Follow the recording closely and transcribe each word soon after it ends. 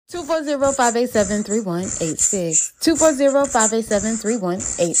240-587-3186.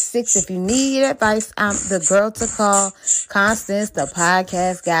 240-587-3186. If you need advice, I'm the girl to call. Constance, the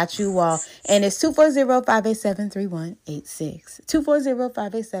podcast got you all. And it's 240-587-3186.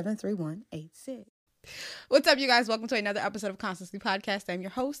 240-587-3186. What's up, you guys? Welcome to another episode of Constance the Podcast. I'm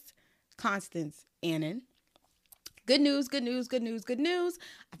your host, Constance Annan. Good news. I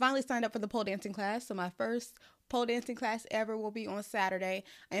finally signed up for the pole dancing class. So my first pole dancing class ever will be on Saturday.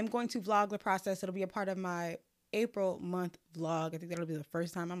 I am going to vlog the process. It'll be a part of my April month vlog. I think that'll be the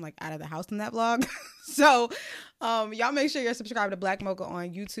first time I'm like out of the house in that vlog. So y'all make sure you're subscribed to Black Mocha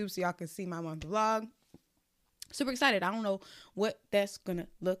on YouTube so y'all can see my month vlog. Super excited. I don't know what that's gonna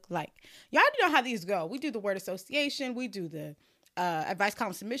look like. Y'all know how these go. We do the word association. We do the advice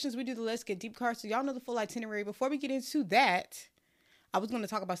column submissions. We do the let's get deep cards. So y'all know the full itinerary. Before we get into that, I was going to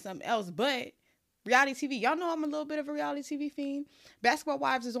talk about something else, but reality TV. Y'all know I'm a little bit of a reality TV fiend. Basketball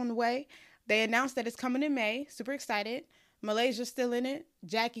Wives is on the way. They announced that it's coming in May. Super excited. Malaysia's still in it.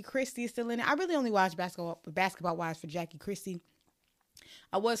 Jackie Christie is still in it. I really only watch Basketball Wives for Jackie Christie.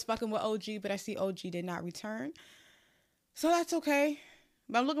 I was fucking with OG, but I see OG did not return. So that's okay.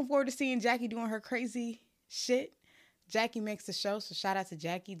 But I'm looking forward to seeing Jackie doing her crazy shit. Jackie makes the show, so shout out to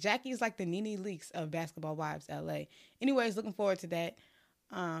Jackie. Jackie is like the Nene Leakes of Basketball Wives LA. Anyways, looking forward to that.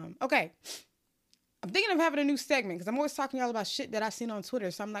 Okay. I'm thinking of having a new segment because I'm always talking to y'all about shit that I've seen on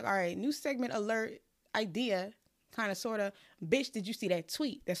Twitter. So I'm like, all right, new segment alert idea, kind of, sort of. Bitch, did you see that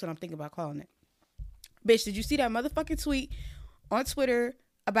tweet? That's what I'm thinking about calling it. Bitch, did you see that motherfucking tweet on Twitter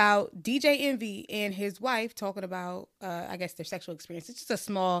about DJ Envy and his wife talking about, I guess, their sexual experience? It's just a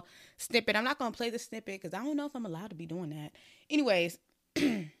small snippet. I'm not going to play the snippet because I don't know if I'm allowed to be doing that. Anyways,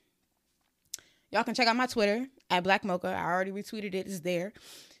 y'all can check out my Twitter at Black Mocha. I already retweeted it. It's there.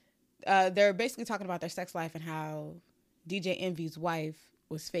 They're basically talking about their sex life and how DJ Envy's wife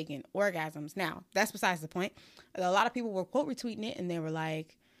was faking orgasms. Now, that's besides the point. A lot of people were quote retweeting it and they were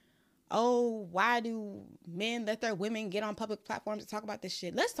like, oh, why do men let their women get on public platforms to talk about this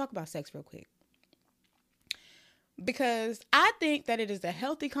shit? Let's talk about sex real quick. Because I think that it is a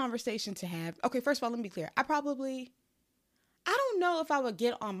healthy conversation to have. Okay, first of all, let me be clear. I don't know if I would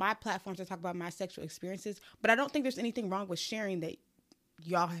get on my platform to talk about my sexual experiences, but I don't think there's anything wrong with sharing that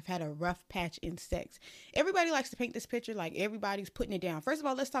y'all have had a rough patch in sex. Everybody likes to paint this picture like everybody's putting it down. First of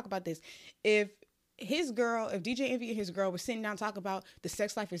all, let's talk about this. If DJ Envy and his girl were sitting down talking about the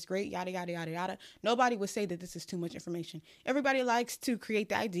sex life is great, yada, yada, yada, yada, nobody would say that this is too much information. Everybody likes to create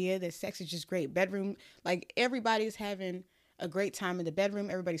the idea that sex is just great. Bedroom, like everybody's having a great time in the bedroom.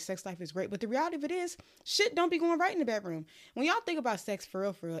 Everybody's sex life is great. But the reality of it is, shit don't be going right in the bedroom. When y'all think about sex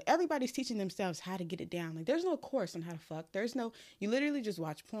for real, everybody's teaching themselves how to get it down. Like there's no course on how to fuck. You literally just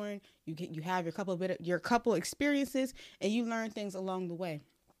watch porn. You have your couple experiences and you learn things along the way.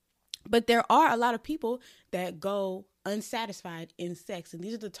 But there are a lot of people that go unsatisfied in sex. And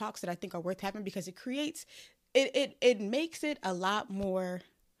these are the talks that I think are worth having because it makes it a lot more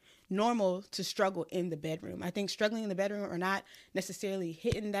normal to struggle in the bedroom. I think struggling in the bedroom or not necessarily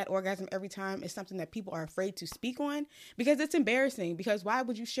hitting that orgasm every time is something that people are afraid to speak on because it's embarrassing. Because why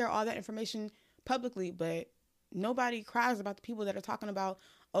would you share all that information publicly, but nobody cries about the people that are talking about,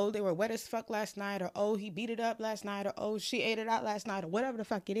 oh, they were wet as fuck last night, or oh, he beat it up last night, or oh, she ate it out last night, or whatever the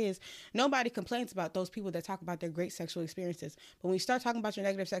fuck it is. Nobody complains about those people that talk about their great sexual experiences. But when you start talking about your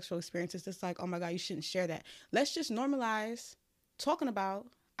negative sexual experiences, it's like, oh my God, you shouldn't share that. Let's just normalize talking about.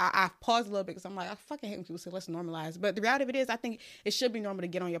 I paused a little bit because I'm like, I fucking hate when people say let's normalize. But the reality of it is, I think it should be normal to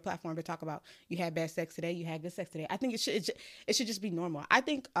get on your platform to talk about you had bad sex today, you had good sex today. I think it should just be normal. I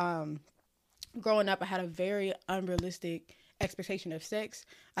think growing up, I had a very unrealistic expectation of sex.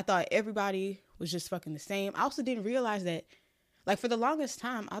 I thought everybody was just fucking the same. I also didn't realize that, like, for the longest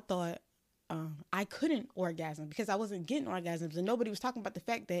time, I thought I couldn't orgasm because I wasn't getting orgasms, and nobody was talking about the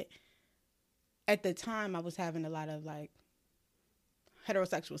fact that at the time I was having a lot of like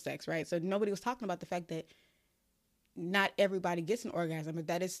heterosexual sex, right? So nobody was talking about the fact that not everybody gets an orgasm, but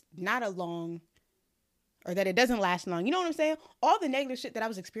that it's not a long, or that it doesn't last long. You know what I'm saying? All the negative shit that I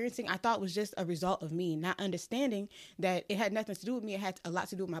was experiencing, I thought was just a result of me not understanding that it had nothing to do with me. It had a lot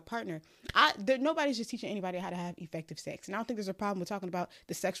to do with my partner. Nobody's just teaching anybody how to have effective sex. And I don't think there's a problem with talking about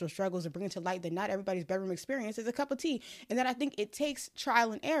the sexual struggles and bringing to light that not everybody's bedroom experience is a cup of tea. And that I think it takes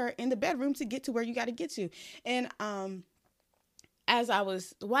trial and error in the bedroom to get to where you got to get to. And, as I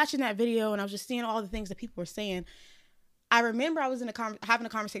was watching that video and I was just seeing all the things that people were saying, I remember I was having a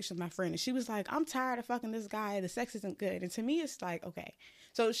conversation with my friend and she was like, I'm tired of fucking this guy. The sex isn't good. And to me, it's like, okay.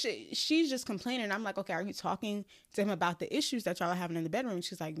 So she's just complaining. I'm like, okay, are you talking to him about the issues that y'all are having in the bedroom? And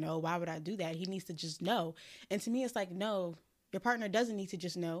she's like, no, why would I do that? He needs to just know. And to me, it's like, no, Your partner doesn't need to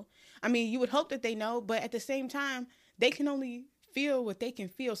just know. I mean, you would hope that they know, but at the same time, they can only feel what they can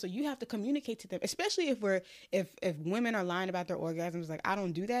feel. So you have to communicate to them, especially if women are lying about their orgasms. Like, I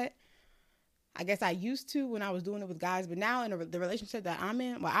don't do that. I guess I used to when I was doing it with guys, but now in the relationship that I'm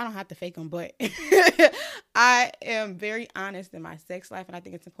in, well, I don't have to fake them, but I am very honest in my sex life, and I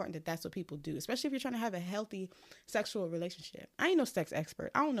think it's important that that's what people do, especially if you're trying to have a healthy sexual relationship. I ain't no sex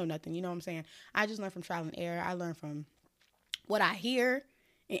expert. I don't know nothing. You know what I'm saying? I just learn from trial and error. I learn from what I hear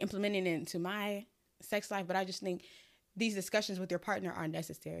and implementing it into my sex life, but I just think these discussions with your partner are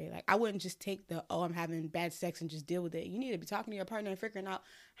necessary. Like, I wouldn't just take I'm having bad sex and just deal with it. You need to be talking to your partner and figuring out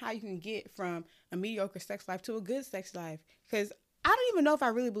how you can get from a mediocre sex life to a good sex life. Because I don't even know if I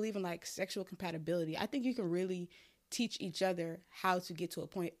really believe in like sexual compatibility. I think you can really teach each other how to get to a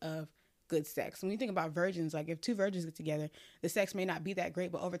point of good sex. When you think about virgins, like if two virgins get together, the sex may not be that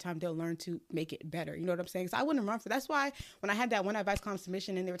great, but over time they'll learn to make it better. You know what I'm saying? So I wouldn't run for. That's why when I had that one advice column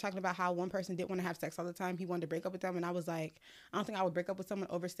submission and they were talking about how one person didn't want to have sex all the time, he wanted to break up with them, and I was like, I don't think I would break up with someone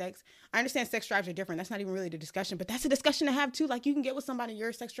over sex. I understand sex drives are different. That's not even really the discussion, but that's a discussion to have too. Like, you can get with somebody,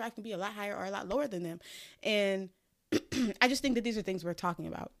 your sex drive can be a lot higher or a lot lower than them, and I just think that these are things we're talking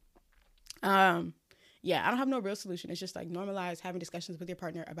about. Yeah, I don't have no real solution. It's just like normalize having discussions with your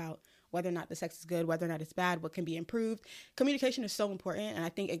partner about whether or not the sex is good, whether or not it's bad, what can be improved. Communication is so important, and I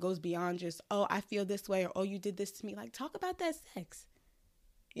think it goes beyond just, oh, I feel this way, or oh, you did this to me. Like, talk about that sex.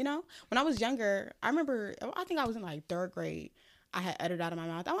 You know? When I was younger, I think I was in like 3rd grade. I had uttered out of my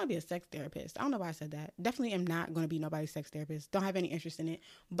mouth, I want to be a sex therapist. I don't know why I said that. Definitely am not going to be nobody's sex therapist. Don't have any interest in it.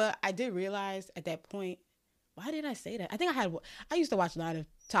 But I did realize at that point, why did I say that? I think I used to watch a lot of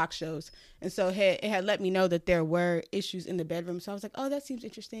talk shows. And so it had let me know that there were issues in the bedroom. So I was like, oh, that seems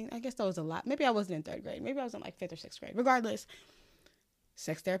interesting. I guess that was a lot. Maybe I wasn't in 3rd grade. Maybe I was in like 5th or 6th grade. Regardless,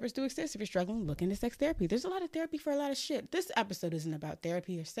 sex therapists do exist. If you're struggling, look into sex therapy. There's a lot of therapy for a lot of shit. This episode isn't about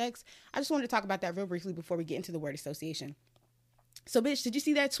therapy or sex. I just wanted to talk about that real briefly before we get into the word association. So, bitch, did you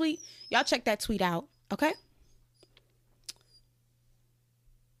see that tweet? Y'all check that tweet out, okay?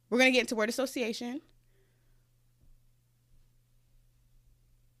 We're going to get into word association.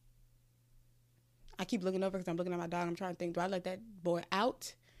 I keep looking over because I'm looking at my dog. I'm trying to think, do I let that boy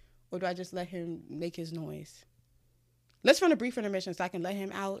out or do I just let him make his noise? Let's run a brief intermission so I can let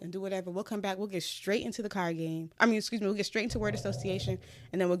him out and do whatever. We'll come back. We'll get straight into the card game. We'll get straight into word association,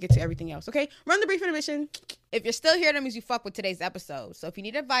 and then we'll get to everything else. Okay? Run the brief intermission. If you're still here, that means you fuck with today's episode. So if you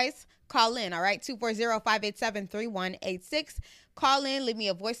need advice, call in, all right? 240-587-3186. Call in, leave me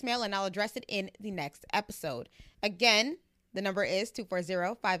a voicemail, and I'll address it in the next episode. Again, the number is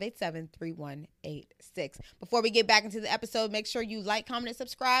 240-587-3186. Before we get back into the episode, make sure you like, comment, and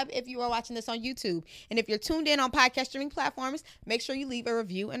subscribe if you are watching this on YouTube. And if you're tuned in on podcast streaming platforms, make sure you leave a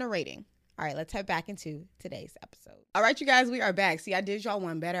review and a rating. All right, let's head back into today's episode. All right, you guys, we are back. See, I did y'all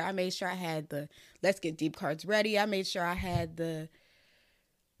one better. I made sure I had the Let's Get Deep cards ready. I made sure I had the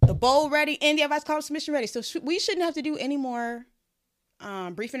bowl ready and the advice column submission ready. So we shouldn't have to do any more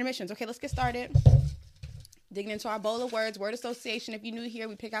brief intermissions. Okay, let's get started. Digging into our bowl of words, word association. If you're new here,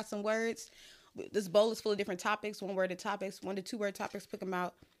 we pick out some words. This bowl is full of different topics, 1-worded topics, 1 to 2-word topics. Pick them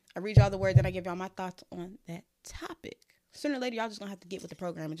out. I read y'all the word, then I give y'all my thoughts on that topic. Sooner or later, y'all just gonna have to get with the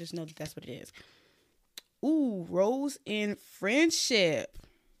program and just know that that's what it is. Ooh, roles in friendship.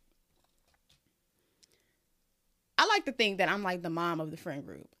 I like to think that I'm like the mom of the friend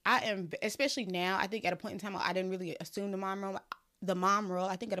group. I am, especially now. I think at a point in time, I didn't really assume the mom role.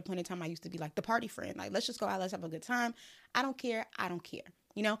 I think at a point in time I used to be like the party friend. Like, let's just go out, let's have a good time. I don't care.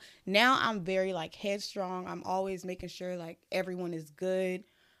 You know, now I'm very like headstrong. I'm always making sure like everyone is good.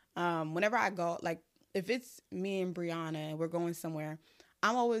 Whenever I go, like if it's me and Brianna and we're going somewhere,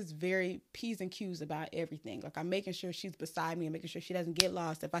 I'm always very P's and Q's about everything. Like, I'm making sure she's beside me and making sure she doesn't get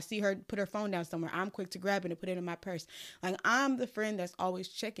lost. If I see her put her phone down somewhere, I'm quick to grab it and put it in my purse. Like, I'm the friend that's always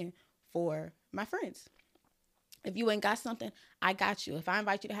checking for my friends. If you ain't got something, I got you. If I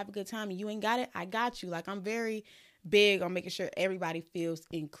invite you to have a good time and you ain't got it, I got you. Like, I'm very big on making sure everybody feels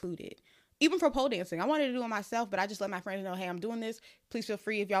included. Even for pole dancing, I wanted to do it myself, but I just let my friends know, hey, I'm doing this. Please feel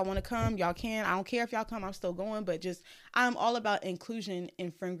free if y'all want to come. Y'all can. I don't care if y'all come. I'm still going. But just, I'm all about inclusion in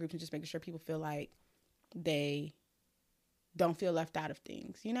friend groups and just making sure people feel like they don't feel left out of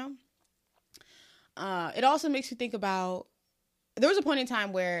things, you know? It also makes you think about, there was a point in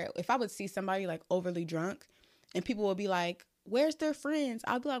time where if I would see somebody like overly drunk and people would be like, where's their friends?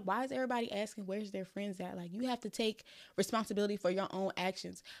 I'll be like, why is everybody asking where's their friends at? Like, you have to take responsibility for your own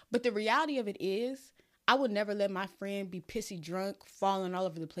actions. But the reality of it is, I would never let my friend be pissy drunk, falling all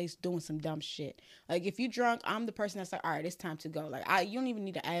over the place, doing some dumb shit. Like, if you drunk, I'm the person that's like, all right, it's time to go. Like, you don't even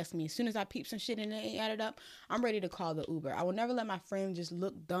need to ask me. As soon as I peep some shit and it ain't added up, I'm ready to call the Uber. I will never let my friend just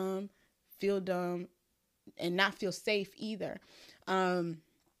look dumb, feel dumb, and not feel safe either. I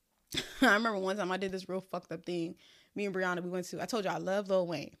remember one time I did this real fucked up thing. Me and Brianna, I told you I love Lil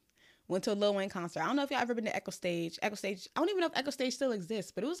Wayne. Went to a Lil Wayne concert. I don't know if y'all ever been to Echo Stage. I don't even know if Echo Stage still exists,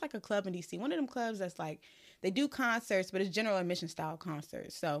 but it was like a club in DC. One of them clubs that's like, they do concerts, but it's general admission style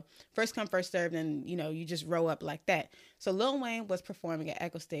concerts. So first come, first served, and you just roll up like that. So Lil Wayne was performing at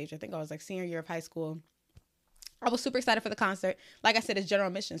Echo Stage. I think I was like senior year of high school. I was super excited for the concert. Like I said, it's general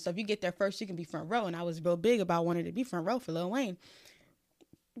admission. So if you get there first, you can be front row. And I was real big about wanting to be front row for Lil Wayne.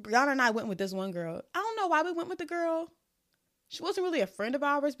 Brianna and I went with this one girl. I don't know why we went with the girl. She wasn't really a friend of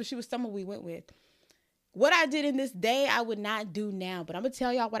ours, but she was someone we went with. What I did in this day, I would not do now. But I'm going to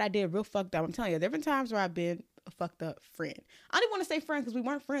tell y'all what I did real fucked up. I'm telling you, there have been times where I've been a fucked up friend. I didn't want to say friend because we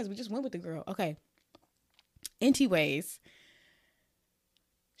weren't friends. We just went with the girl. Okay. Anyways,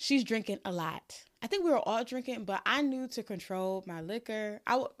 she's drinking a lot. I think we were all drinking, but I knew to control my liquor.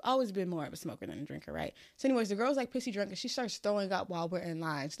 I've always been more of a smoker than a drinker, right? So anyways, the girl's like pissy drunk and she starts throwing up while we're in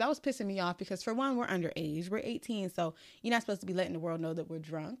line. So that was pissing me off because for one, we're underage. We're 18, so you're not supposed to be letting the world know that we're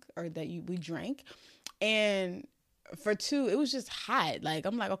drunk or that we drank. And for two, it was just hot. Like,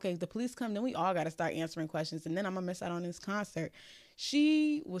 I'm like, okay, if the police come, then we all got to start answering questions. And then I'm going to miss out on this concert.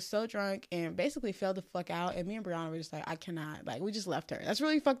 She was so drunk and basically fell the fuck out. And me and Brianna were just like, I cannot. Like, we just left her. That's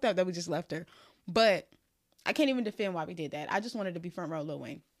really fucked up that we just left her. But I can't even defend why we did that. I just wanted to be front row Lil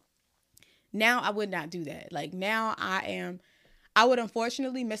Wayne. Now I would not do that. Like, now I would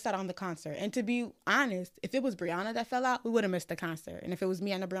unfortunately miss out on the concert. And to be honest, if it was Brianna that fell out, we would have missed the concert. And if it was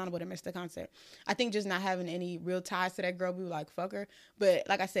me, I know Brianna would have missed the concert. I think just not having any real ties to that girl, we were like, fuck her. But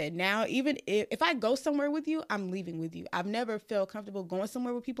like I said, now, even if I go somewhere with you, I'm leaving with you. I've never felt comfortable going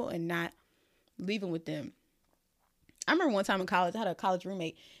somewhere with people and not leaving with them. I remember one time in college, I had a college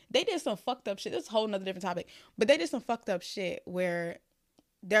roommate. They did some fucked up shit. This is a whole nother different topic. But they did some fucked up shit where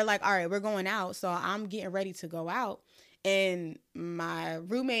they're like, all right, we're going out. So I'm getting ready to go out. And my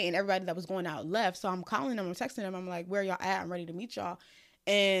roommate and everybody that was going out left. So I'm calling them. I'm texting them. I'm like, where y'all at? I'm ready to meet y'all.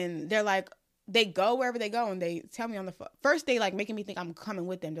 And they're like, they go wherever they go. And they tell me on the first, they like making me think I'm coming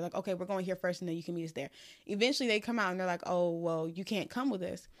with them. They're like, okay, we're going here first and then you can meet us there. Eventually they come out and they're like, oh, well, you can't come with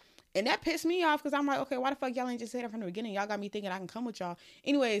us. And that pissed me off because I'm like, okay, why the fuck y'all ain't just said it from the beginning? Y'all got me thinking I can come with y'all.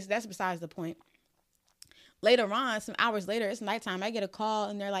 Anyways, that's besides the point. Later on, some hours later, it's nighttime. I get a call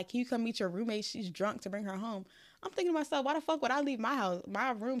and they're like, can you come meet your roommate? She's drunk to bring her home. I'm thinking to myself, why the fuck would I leave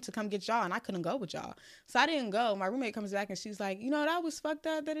my room to come get y'all and I couldn't go with y'all? So I didn't go. My roommate comes back and she's like, that was fucked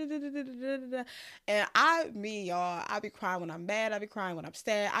up. And y'all, I be crying when I'm mad. I be crying when I'm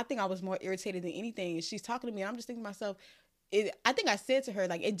sad. I think I was more irritated than anything. And she's talking to me and I'm just thinking to myself, I think I said to her,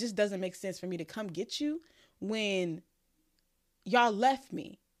 like, it just doesn't make sense for me to come get you when y'all left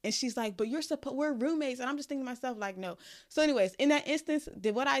me. And she's like, but we're roommates. And I'm just thinking to myself, like, no. So anyways, in that instance,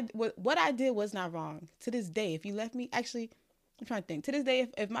 what I did was not wrong. To this day, if you left me, actually, I'm trying to think. To this day,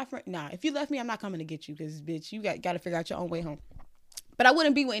 if my friend, if you left me, I'm not coming to get you because, bitch, you got to figure out your own way home. But I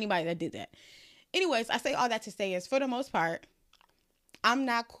wouldn't be with anybody that did that. Anyways, I say all that to say is, for the most part, I'm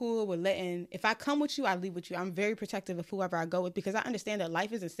not cool with if I come with you, I leave with you. I'm very protective of whoever I go with because I understand that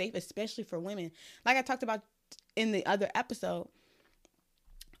life isn't safe, especially for women. Like I talked about in the other episode,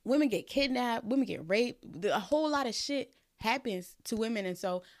 women get kidnapped, women get raped. A whole lot of shit happens to women. And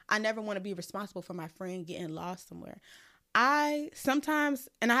so I never want to be responsible for my friend getting lost somewhere. I sometimes,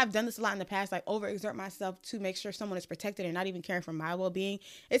 and I have done this a lot in the past, like overexert myself to make sure someone is protected and not even caring for my well-being.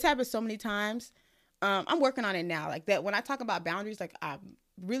 It's happened so many times. I'm working on it now. Like that, when I talk about boundaries, like I'm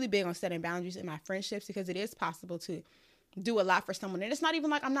really big on setting boundaries in my friendships because it is possible to do a lot for someone. And it's not even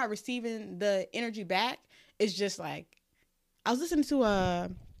like I'm not receiving the energy back. It's just like, I was listening to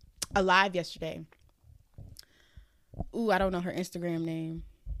a live yesterday. Ooh, I don't know her Instagram name.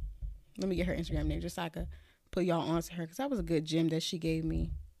 Let me get her Instagram name just so I could put y'all on to her because that was a good gem that she gave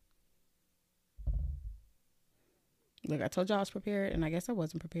me. Look, I told y'all I was prepared and I guess I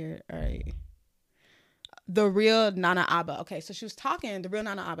wasn't prepared. All right. The Real Nana Abba. Okay, so she was talking, The Real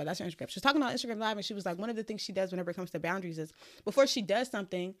Nana Abba, that's her Instagram. She was talking on Instagram Live and she was like, one of the things she does whenever it comes to boundaries is before she does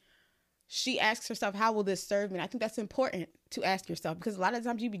something, she asks herself, how will this serve me? And I think that's important to ask yourself because a lot of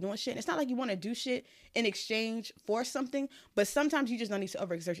times you be doing shit and it's not like you want to do shit in exchange for something, but sometimes you just don't need to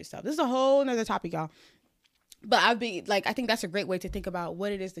overexert yourself. This is a whole nother topic, y'all. But I think that's a great way to think about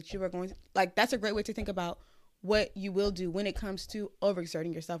what it is that you are going to, like, that's a great way to think about what you will do when it comes to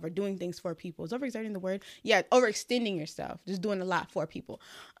overexerting yourself or doing things for people. Is overexerting the word? Yeah, overextending yourself, just doing a lot for people.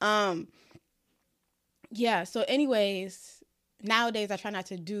 Yeah. So anyways, nowadays I try not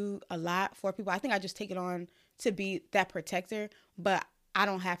to do a lot for people. I think I just take it on to be that protector, but I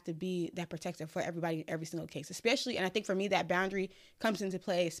don't have to be that protector for everybody in every single case, especially. And I think for me, that boundary comes into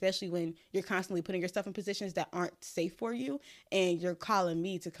play, especially when you're constantly putting yourself in positions that aren't safe for you. And you're calling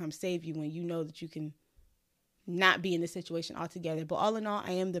me to come save you when you know that you can not be in this situation altogether. But all in all,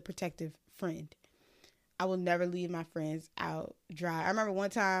 I am the protective friend. I will never leave my friends out dry. I remember one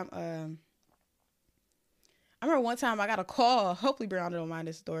time I got a call. Hopefully Brianna don't mind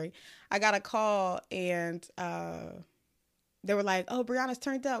this story. I got a call and they were like, "Oh, Brianna's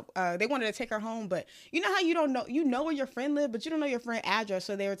turned up." They wanted to take her home, but you know how you know where your friend lived, but you don't know your friend's address.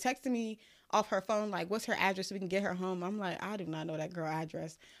 So they were texting me off her phone, like, "What's her address so we can get her home?" I'm like, "I do not know that girl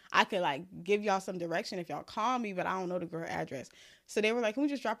address. I could like give y'all some direction if y'all call me, but I don't know the girl address." So they were like, "Can we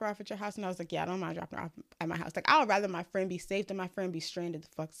just drop her off at your house?" And I was like, "Yeah, I don't mind dropping her off at my house. Like, I would rather my friend be safe than my friend be stranded the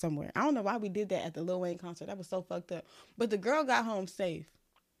fuck somewhere." I don't know why we did that at the Lil Wayne concert. That was so fucked up. But the girl got home safe.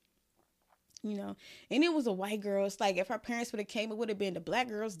 You know, and it was a white girl. It's like if her parents would have came, it would have been. The black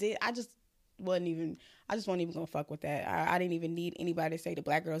girls did. I just wasn't even gonna fuck with that. I didn't even need anybody to say the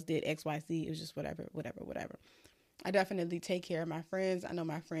black girls did XYZ. It was just whatever. I definitely take care of my friends. I know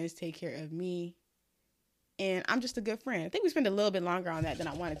my friends take care of me, and I'm just a good friend. I think we spent a little bit longer on that than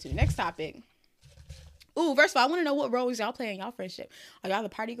I wanted to. Next topic. Ooh, first of all, I want to know what roles y'all play in y'all friendship. Are y'all the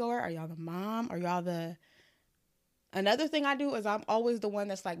party goer? Are y'all the mom? Are y'all the... Another thing I do is I'm always the one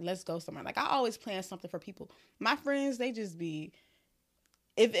that's like, let's go somewhere. Like, I always plan something for people. My friends, they just be...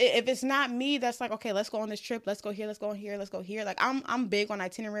 If it's not me, that's like, okay, let's go on this trip. Let's go here. Let's go here. Let's go here. Like, I'm big on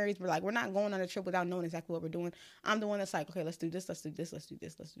itineraries. We're like, we're not going on a trip without knowing exactly what we're doing. I'm the one that's like, okay, let's do this. Let's do this. Let's do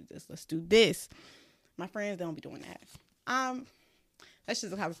this. Let's do this. Let's do this. My friends, they don't be doing that. That's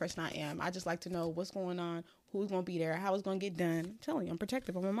just the type of person I am. I just like to know what's going on, who's going to be there, how it's going to get done. I'm telling you, I'm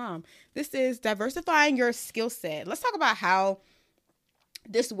protective of my mom. This is diversifying your skill set. Let's talk about how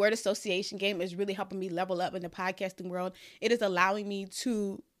this word association game is really helping me level up in the podcasting world. It is allowing me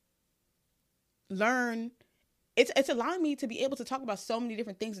to learn. It's allowing me to be able to talk about so many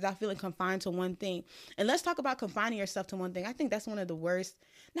different things without feeling confined to one thing. And let's talk about confining yourself to one thing. I think that's one of the worst,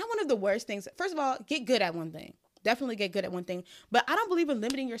 not one of the worst things. First of all, get good at one thing. Definitely get good at one thing. But I don't believe in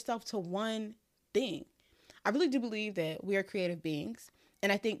limiting yourself to one thing. I really do believe that we are creative beings.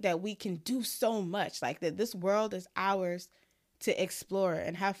 And I think that we can do so much. Like that this world is ours to explore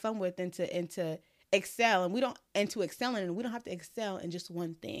and have fun with and to excel. And to excel in, and we don't have to excel in just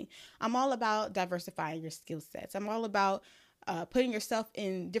one thing. I'm all about diversifying your skill sets. I'm all about putting yourself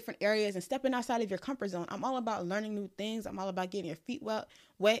in different areas and stepping outside of your comfort zone. I'm all about learning new things. I'm all about getting your feet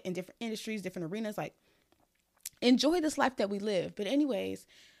wet in different industries, different arenas. Like, enjoy this life that we live. But anyways,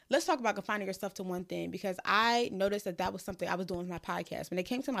 let's talk about confining yourself to one thing, because I noticed that was something I was doing with my podcast. When it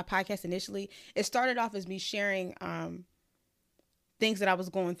came to my podcast initially, it started off as me sharing things that I was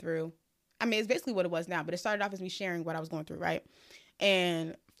going through. I mean, it's basically what it was now, but it started off as me sharing what I was going through, right?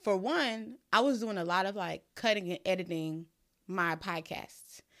 And for one, I was doing a lot of like cutting and editing my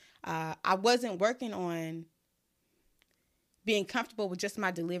podcasts. I wasn't working on being comfortable with just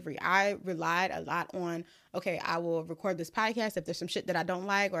my delivery. I relied a lot on, okay, I will record this podcast. If there's some shit that I don't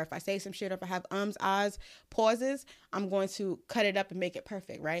like, or if I say some shit, or if I have ahs, pauses, I'm going to cut it up and make it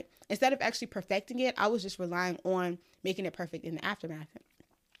perfect, right? Instead of actually perfecting it, I was just relying on making it perfect in the aftermath,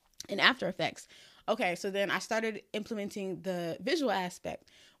 in After Effects. Okay, so then I started implementing the visual aspect.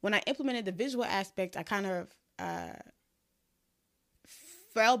 When I implemented the visual aspect, I kind of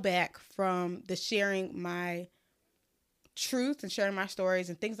fell back from the sharing my truth and sharing my stories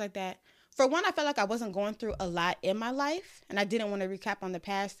and things like that. For one, I felt like I wasn't going through a lot in my life, and I didn't want to recap on the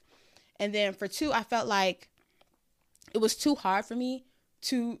past. And then for two, I felt like it was too hard for me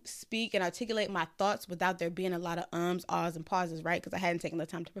to speak and articulate my thoughts without there being a lot of ahs, and pauses, right? Because I hadn't taken the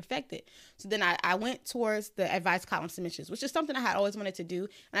time to perfect it. So then I went towards the advice column submissions, which is something I had always wanted to do.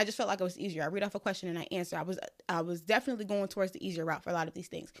 And I just felt like it was easier. I read off a question and I answer. I was definitely going towards the easier route for a lot of these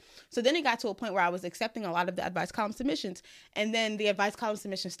things. So then it got to a point where I was accepting a lot of the advice column submissions. And then the advice column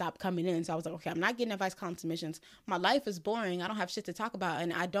submissions stopped coming in. So I was like, okay, I'm not getting advice column submissions. My life is boring. I don't have shit to talk about.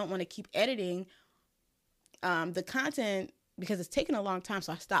 And I don't want to keep editing the content because it's taken a long time.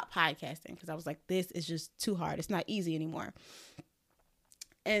 So I stopped podcasting because I was like, this is just too hard. It's not easy anymore.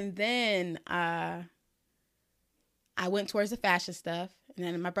 And then I went towards the fashion stuff. And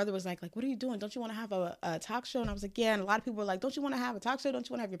then my brother was like, what are you doing? Don't you want to have a talk show? And I was like, yeah. And a lot of people were like, don't you want to have a talk show? Don't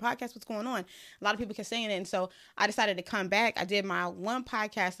you want to have your podcast? What's going on? A lot of people kept saying it. And so I decided to come back. I did my one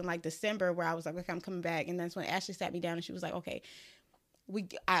podcast in like December where I was like, okay, I'm coming back. And that's when Ashley sat me down and she was like, okay,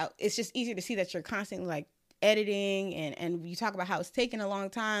 it's just easier to see that you're constantly like editing and you talk about how it's taking a long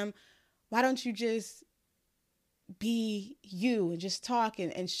time. Why don't you just be you and just talk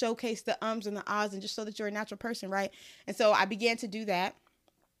and showcase the ums and the ahs and just so that you're a natural person, right? And so I began to do that.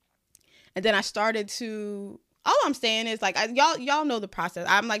 And then I started to, all I'm saying is like, y'all know the process.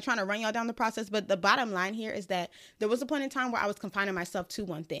 I'm like trying to run y'all down the process. But the bottom line here is that there was a point in time where I was confining myself to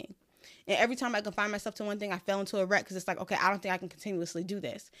one thing. And every time I confined myself to one thing, I fell into a rut because it's like, okay, I don't think I can continuously do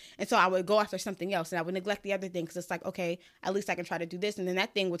this. And so I would go after something else and I would neglect the other thing because it's like, okay, at least I can try to do this. And then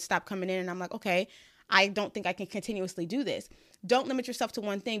that thing would stop coming in and I'm like, okay, I don't think I can continuously do this. Don't limit yourself to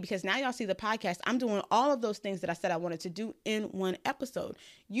one thing because now y'all see the podcast. I'm doing all of those things that I said I wanted to do in one episode.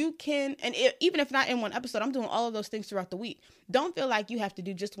 You can, and even if not in one episode, I'm doing all of those things throughout the week. Don't feel like you have to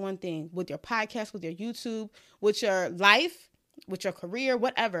do just one thing with your podcast, with your YouTube, with your life, with your career,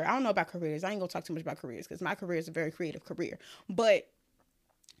 whatever. I don't know about careers. I ain't gonna talk too much about careers because my career is a very creative career. But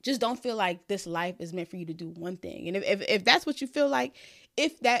just don't feel like this life is meant for you to do one thing. And if that's what you feel like,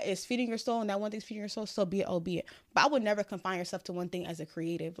 if that is feeding your soul and that one thing's feeding your soul, so be it, oh be it. But I would never confine yourself to one thing as a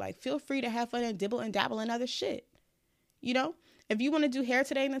creative. Like, feel free to have fun and dibble and dabble in other shit. You know? If you want to do hair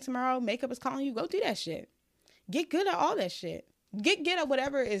today and then tomorrow makeup is calling you, go do that shit. Get good at all that shit. Get at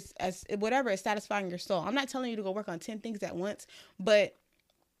whatever is satisfying your soul. I'm not telling you to go work on 10 things at once, but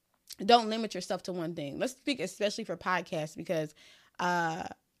don't limit yourself to one thing. Let's speak especially for podcasts because I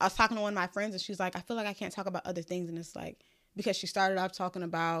was talking to one of my friends and she's like, I feel like I can't talk about other things. And it's like, because she started off talking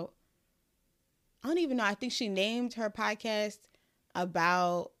about, I don't even know, I think she named her podcast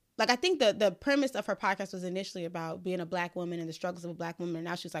about, like, I think the premise of her podcast was initially about being a Black woman and the struggles of a Black woman. And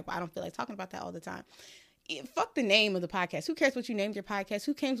now she's like, well, I don't feel like talking about that all the time. Fuck the name of the podcast. Who cares what you named your podcast?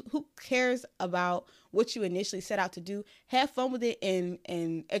 Who cares about what you initially set out to do? Have fun with it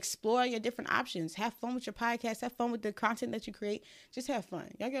and explore your different options. Have fun with your podcast. Have fun with the content that you create. Just have fun.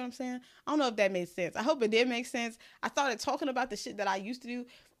 Y'all get what I'm saying? I don't know if that made sense. I hope it did make sense. I started talking about the shit that I used to do,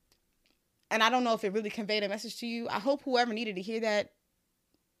 and I don't know if it really conveyed a message to you. I hope whoever needed to hear that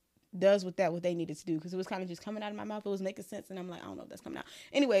does with that what they needed to do, because it was kind of just coming out of my mouth. It was making sense, and I'm like, I don't know if that's coming out.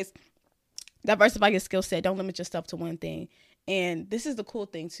 Anyways, diversify your skill set. Don't limit yourself to one thing. And this is the cool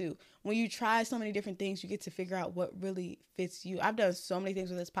thing too. When you try so many different things, you get to figure out what really fits you. I've done so many things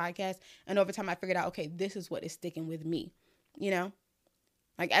with this podcast, and over time I figured out, okay, this is what is sticking with me. You know,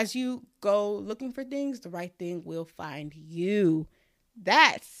 like as you go looking for things, the right thing will find you.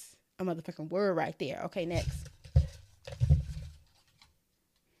 That's a motherfucking word right there. Okay, next.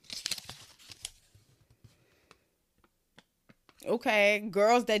 Okay,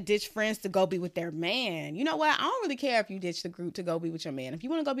 girls that ditch friends to go be with their man. You know what? I don't really care if you ditch the group to go be with your man. If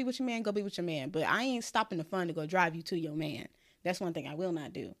you want to go be with your man, go be with your man. But I ain't stopping the fun to go drive you to your man. That's one thing I will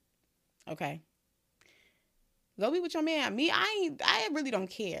not do. Okay? Go be with your man. Me, I really don't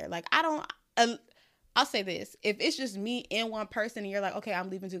care. Like, I don't, I'll say this. If it's just me and one person and you're like, okay, I'm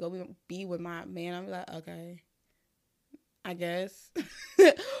leaving to go be with my man, I'm like, okay, I guess.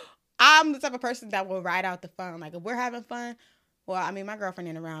 I'm the type of person that will ride out the fun. Like, if we're having fun, well, I mean, my girlfriend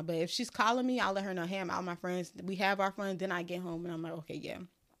ain't around, but if she's calling me, I'll let her know, hey, I'm out with my friends. We have our fun. Then I get home and I'm like, okay, yeah,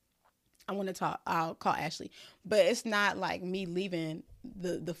 I want to talk. I'll call Ashley. But it's not like me leaving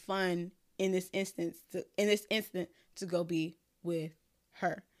the fun in this instant to go be with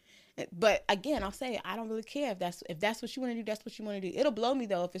her. But again, I'll say I don't really care if that's what you want to do. That's what you want to do. It'll blow me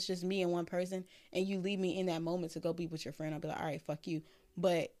though if it's just me and one person and you leave me in that moment to go be with your friend. I'll be like, all right, fuck you.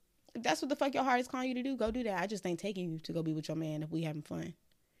 But if that's what the fuck your heart is calling you to do, go do that. I just ain't taking you to go be with your man if we having fun.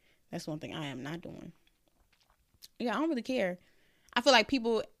 That's one thing I am not doing. Yeah, I don't really care. I feel like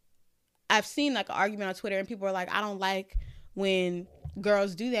I've seen like an argument on Twitter and people are like, I don't like when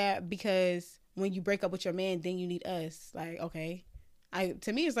girls do that because when you break up with your man, then you need us. Like, okay.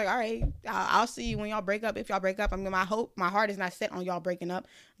 To me, it's like, all right, I'll see you when y'all break up. If y'all break up, I mean, my heart is not set on y'all breaking up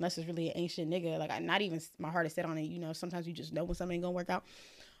unless it's really an ancient nigga. Like, not even my heart is set on it. You know, sometimes you just know when something ain't gonna work out.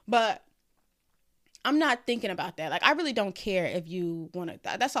 But I'm not thinking about that. Like, I really don't care if you want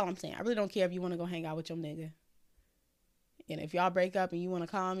to. That's all I'm saying. I really don't care if you want to go hang out with your nigga. And if y'all break up and you want to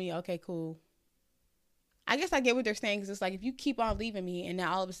call me, okay, cool. I guess I get what they're saying because it's like if you keep on leaving me and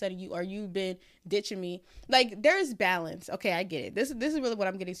now all of a sudden you've been ditching me, like there's balance. Okay, I get it. This is really what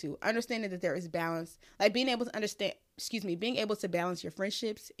I'm getting to. Understanding that there is balance, like being able to balance your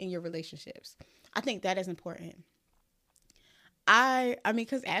friendships and your relationships. I think that is important. I mean,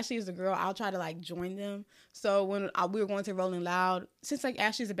 because Ashley is a girl, I'll try to like join them. So when we were going to Rolling Loud, since like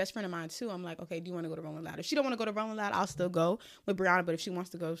Ashley's a best friend of mine too, I'm like, okay, do you want to go to Rolling Loud? If she don't want to go to Rolling Loud, I'll still go with Brianna. But if she wants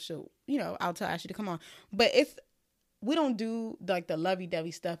to go, I'll tell Ashley to come on. But we don't do like the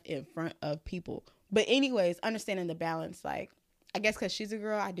lovey-dovey stuff in front of people. But anyways, understanding the balance, like I guess because she's a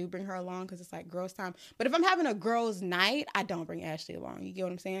girl, I do bring her along because it's like girls' time. But if I'm having a girls' night, I don't bring Ashley along. You get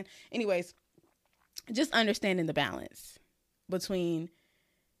what I'm saying? Anyways. just understanding the balance between,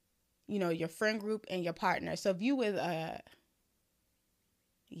 you know, your friend group and your partner. So if you with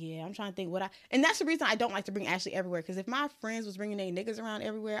yeah, I'm trying to think and that's the reason I don't like to bring Ashley everywhere. Because if my friends was bringing their niggas around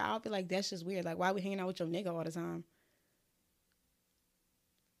everywhere, I'll be like, that's just weird. Like, why are we hanging out with your nigga all the time?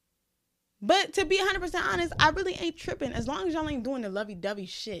 But to be 100% honest, I really ain't tripping. As long as y'all ain't doing the lovey-dovey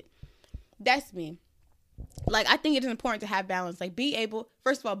shit. That's me. Like, I think it is important to have balance. Like,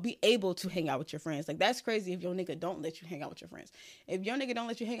 first of all, be able to hang out with your friends. Like, that's crazy if your nigga don't let you hang out with your friends. If your nigga don't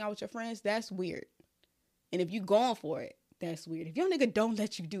let you hang out with your friends, that's weird. And if you going for it, that's weird. If your nigga don't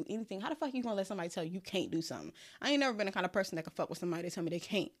let you do anything, how the fuck you gonna let somebody tell you can't do something? I ain't never been the kind of person that can fuck with somebody that tell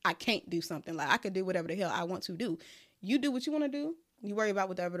me I can't do something. Like, I could do whatever the hell I want to do. You do what you want to do. You worry about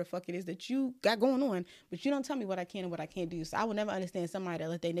whatever the fuck it is that you got going on, but you don't tell me what I can and what I can't do. So I will never understand somebody that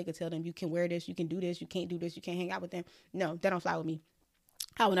let their nigga tell them you can wear this, you can do this, you can't do this, you can't hang out with them. No, that don't fly with me.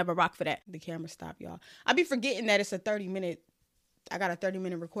 I will never rock for that. The camera stop, y'all. I be forgetting that it's a 30-minute, I got a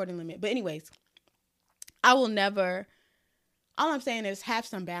 30-minute recording limit. But anyways, I will never, all I'm saying is have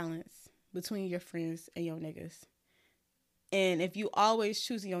some balance between your friends and your niggas. And if you always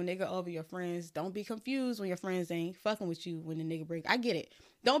choosing your nigga over your friends, don't be confused when your friends ain't fucking with you when the nigga break. I get it.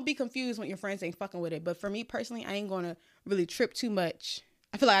 Don't be confused when your friends ain't fucking with it. But for me personally, I ain't going to really trip too much.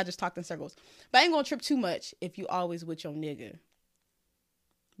 I feel like I just talked in circles. But I ain't going to trip too much if you always with your nigga.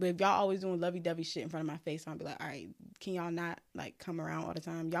 But if y'all always doing lovey-dovey shit in front of my face, I'll be like, all right, can y'all not, like, come around all the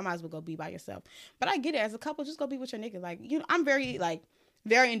time? Y'all might as well go be by yourself. But I get it. As a couple, just go be with your nigga. Like, you know, I'm very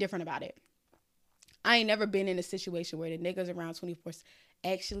indifferent about it. I ain't never been in a situation where the nigga's around 24.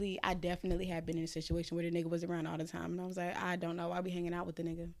 Actually, I definitely have been in a situation where the nigga was around all the time. And I was like, I don't know why we hanging out with the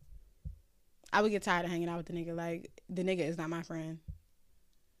nigga. I would get tired of hanging out with the nigga. Like, the nigga is not my friend.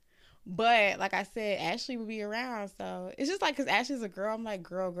 But, like I said, Ashley would be around. So, it's just like, because Ashley's a girl, I'm like,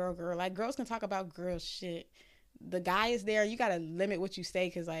 girl. Like, girls can talk about girl shit. The guy is there. You got to limit what you say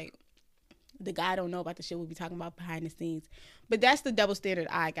because, like, the guy don't know about the shit we'll be talking about behind the scenes. But that's the double standard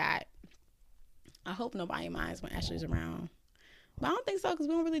I got. I hope nobody minds when Ashley's around. But I don't think so because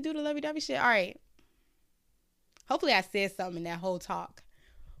we don't really do the lovey-dovey shit. All right. Hopefully I said something in that whole talk.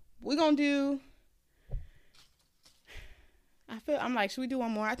 We're going to do... I'm like, should we do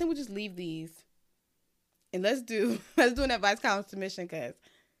one more? I think we'll just leave these. And let's do an advice column submission because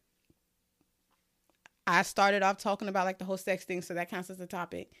I started off talking about like the whole sex thing, so that counts as a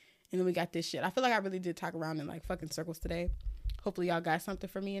topic. And then we got this shit. I feel like I really did talk around in like fucking circles today. Hopefully y'all got something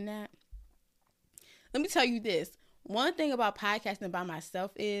for me in that. Let me tell you this. One thing about podcasting by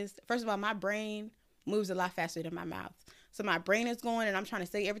myself is, first of all, my brain moves a lot faster than my mouth. So my brain is going and I'm trying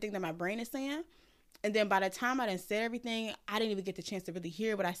to say everything that my brain is saying. And then by the time I done said everything, I didn't even get the chance to really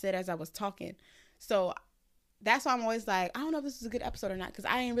hear what I said as I was talking. So that's why I'm always like, I don't know if this is a good episode or not, because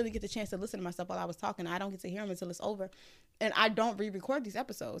I didn't really get the chance to listen to myself while I was talking. I don't get to hear them until it's over. And I don't re-record these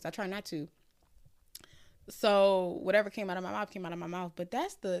episodes. I try not to. So whatever came out of my mouth came out of my mouth. But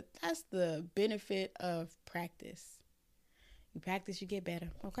that's the benefit of practice. You practice, you get better.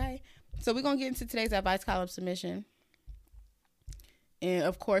 Okay? So we're going to get into today's advice column submission. And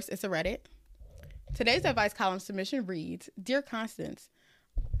of course, it's a Reddit. Today's advice column submission reads, Dear Constance,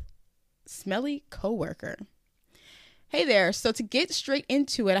 smelly coworker. Hey there. So to get straight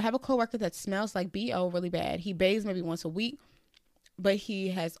into it, I have a coworker that smells like BO really bad. He bathes maybe once a week, but he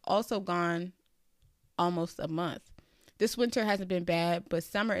has also gone almost a month. This winter hasn't been bad, but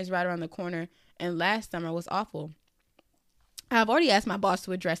summer is right around the corner, and last summer was awful. I've already asked my boss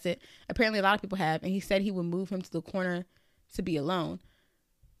to address it. Apparently a lot of people have, and he said he would move him to the corner to be alone.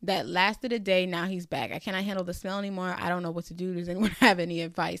 That lasted a day. Now he's back. I cannot handle the smell anymore. I don't know what to do. Does anyone have any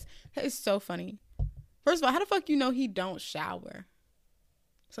advice? That is so funny. First of all, how the fuck you know he don't shower?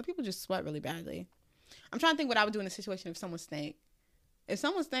 Some people just sweat really badly. I'm trying to think what I would do in a situation if someone stank. If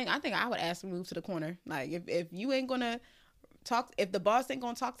someone stank, I think I would ask them to move to the corner. Like, if you ain't going to talk, if the boss ain't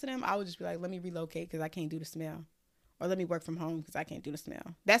going to talk to them, I would just be like, let me relocate because I can't do the smell. Or let me work from home because I can't do the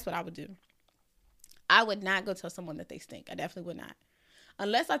smell. That's what I would do. I would not go tell someone that they stink. I definitely would not.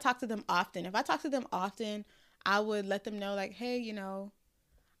 Unless I talk to them often. If I talk to them often, I would let them know, like, hey, you know,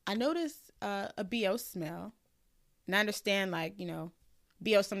 I noticed a BO smell. And I understand, like, you know,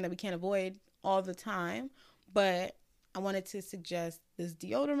 BO is something that we can't avoid all the time. But I wanted to suggest this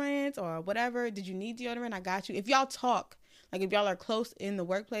deodorant or whatever. Did you need deodorant? I got you. If y'all talk, like if y'all are close in the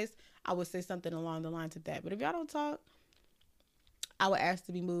workplace, I would say something along the lines of that. But if y'all don't talk, I would ask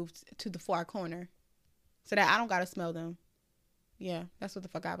to be moved to the far corner so that I don't got to smell them. Yeah, that's what the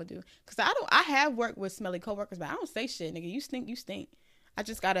fuck I would do. Because I have worked with smelly coworkers, but I don't say shit, nigga. You stink, you stink. I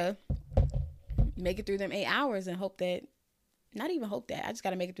just got to make it through them 8 hours and hope that not even hope that. I just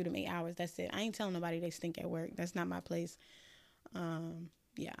got to make it through them 8 hours. That's it. I ain't telling nobody they stink at work. That's not my place.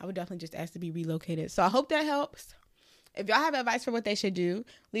 Yeah, I would definitely just ask to be relocated. So I hope that helps. If y'all have advice for what they should do,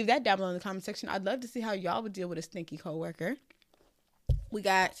 leave that down below in the comment section. I'd love to see how y'all would deal with a stinky coworker. We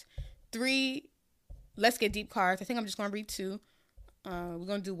got 3 Let's Get Deep cards. I think I'm just going to read 2. We're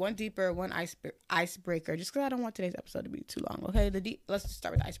going to do one deeper, one icebreaker, just because I don't want today's episode to be too long, okay? Let's just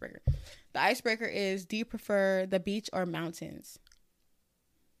start with the icebreaker. The icebreaker is, do you prefer the beach or mountains?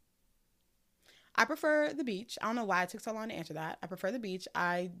 I prefer the beach. I don't know why it took so long to answer that. I prefer the beach.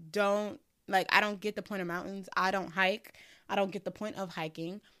 I don't get the point of mountains. I don't hike. I don't get the point of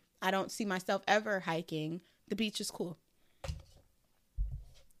hiking. I don't see myself ever hiking. The beach is cool.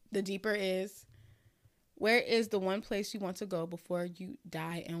 The deeper is, where is the one place you want to go before you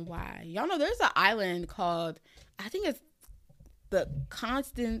die and why? Y'all know there's an island called, I think it's the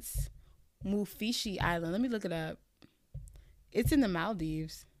Constance Mufishi Island. Let me look it up. It's in the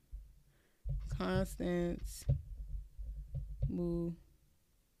Maldives. Constance Mufishi.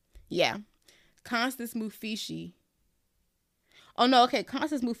 Oh, no, okay.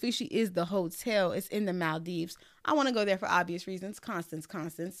 Constance Mufishi is the hotel. It's in the Maldives. I want to go there for obvious reasons.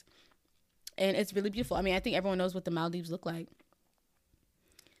 Constance. And it's really beautiful. I mean, I think everyone knows what the Maldives look like.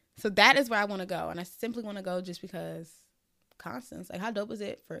 So that is where I want to go. And I simply want to go just because Constance. Like, how dope is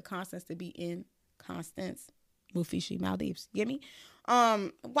it for Constance to be in Constance Mufishi, Maldives? You get me?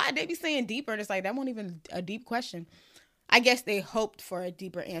 Why they be saying deeper? It's like, that wasn't even a deep question. I guess they hoped for a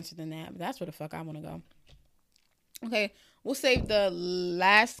deeper answer than that. But that's where the fuck I want to go. Okay, we'll save the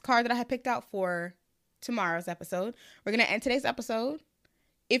last card that I had picked out for tomorrow's episode. We're going to end today's episode.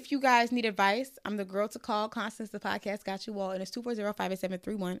 If you guys need advice, I'm the girl to call. Constance, the podcast got you all. And it's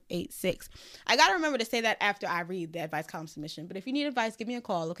 240-587-3186. I got to remember to say that after I read the advice column submission. But if you need advice, give me a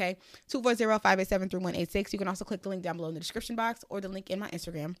call, okay? 240-587-3186. You can also click the link down below in the description box or the link in my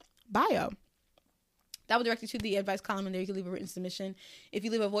Instagram bio. That will direct you to the advice column, and there you can leave a written submission. If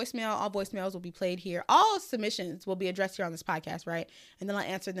you leave a voicemail, all voicemails will be played here. All submissions will be addressed here on this podcast, right? And then I'll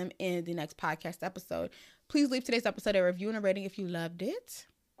answer them in the next podcast episode. Please leave today's episode a review and a rating if you loved it.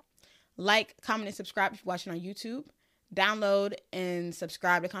 Like, comment, and subscribe if you're watching on YouTube. Download and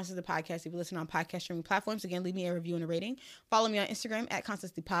subscribe to Constance the Podcast if you listen on podcast streaming platforms. Again, leave me a review and a rating. Follow me on Instagram at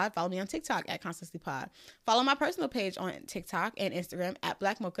Constance the Pod. Follow me on TikTok at Constance the Pod. Follow my personal page on TikTok and Instagram at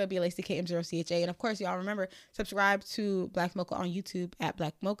Black Mocha, BLACKM0CHA. And of course, y'all remember, subscribe to Black Mocha on YouTube at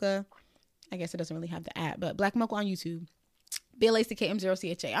Black Mocha. I guess it doesn't really have the at, but Black Mocha on YouTube.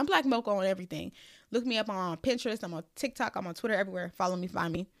 BLACKM0CHA. I'm Black Mocha on everything. Look me up on Pinterest. I'm on TikTok. I'm on Twitter, everywhere. Follow me,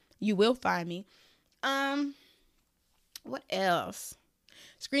 find me. You will find me. What else?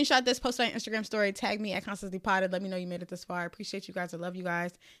 Screenshot this, post it on Instagram story, tag me at Constance the Pod, and let me know you made it this far. I appreciate you guys. I love you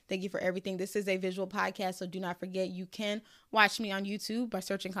guys. Thank you for everything. This is a visual podcast, so do not forget you can watch me on YouTube by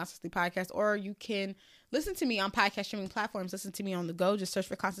searching Constance the Podcast, or you can listen to me on podcast streaming platforms. Listen to me on the go. Just search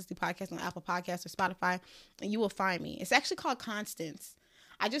for Constance the Podcast on Apple Podcasts or Spotify, and you will find me. It's actually called Constance.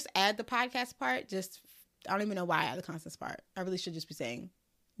 I just add the podcast part. I don't even know why I add the Constance part. I really should just be saying,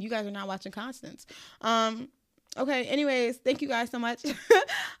 you guys are not watching Constance. Okay, anyways, thank you guys so much.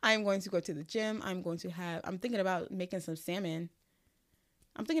 I'm going to go to the gym. I'm thinking about making some salmon.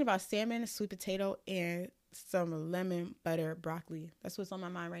 I'm thinking about salmon, sweet potato, and some lemon butter broccoli. That's what's on my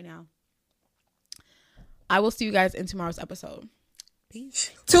mind right now. I will see you guys in tomorrow's episode.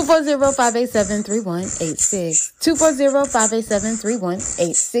 Peace. 240-587-3186.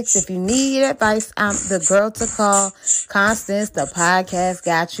 240-587-3186. If you need advice, I'm the girl to call. Constance, the podcast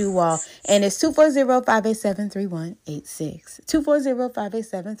got you all. And it's 240-587-3186.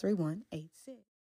 240-587-3186.